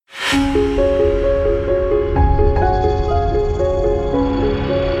Hi,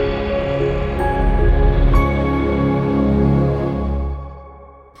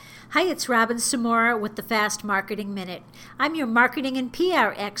 it's Robin Samora with the Fast Marketing Minute. I'm your marketing and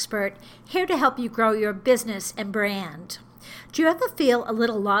PR expert, here to help you grow your business and brand. Do you ever feel a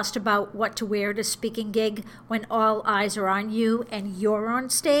little lost about what to wear to a speaking gig when all eyes are on you and you're on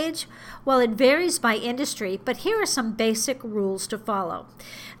stage? Well, it varies by industry, but here are some basic rules to follow.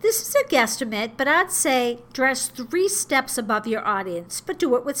 This is a guesstimate, but I'd say dress 3 steps above your audience, but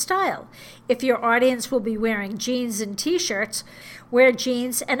do it with style. If your audience will be wearing jeans and t-shirts, wear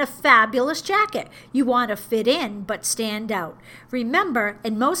jeans and a fabulous jacket. You want to fit in, but stand out. Remember,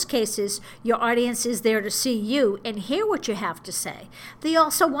 in most cases, your audience is there to see you and hear what you have to say. They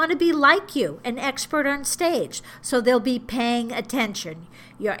also want to be like you, an expert on stage, so they'll be paying attention.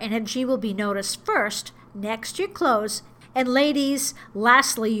 Your energy will be noticed first, next your clothes, and ladies,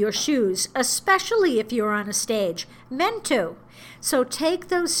 lastly, your shoes, especially if you're on a stage. Men too. So take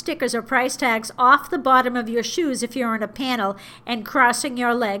those stickers or price tags off the bottom of your shoes if you're on a panel and crossing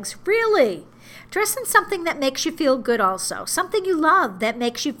your legs. Really? Dress in something that makes you feel good also, something you love that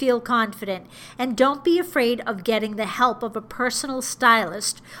makes you feel confident. And don't be afraid of getting the help of a personal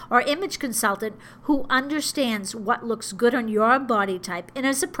stylist or image consultant who understands what looks good on your body type and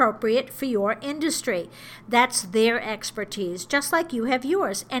is appropriate for your industry. That's their expertise, just like you have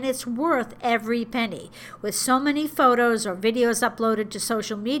yours, and it's worth every penny. With so many photos or videos uploaded to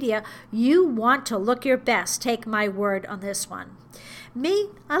social media, you want to look your best. Take my word on this one. Me,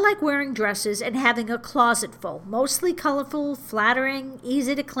 I like wearing dresses and having a closet full, mostly colorful, flattering,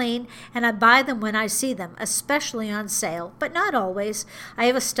 easy to clean, and I buy them when I see them, especially on sale, but not always. I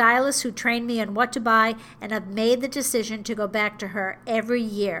have a stylist who trained me on what to buy, and I've made the decision to go back to her every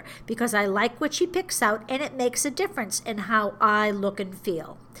year because I like what she picks out and it makes a difference in how I look and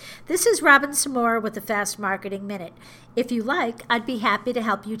feel. This is Robin Samora with the Fast Marketing Minute. If you like, I'd be happy to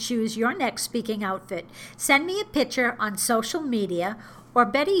help you choose your next speaking outfit. Send me a picture on social media, or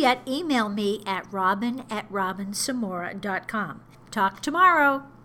better yet, email me at robin@robinsamora.com. Talk tomorrow.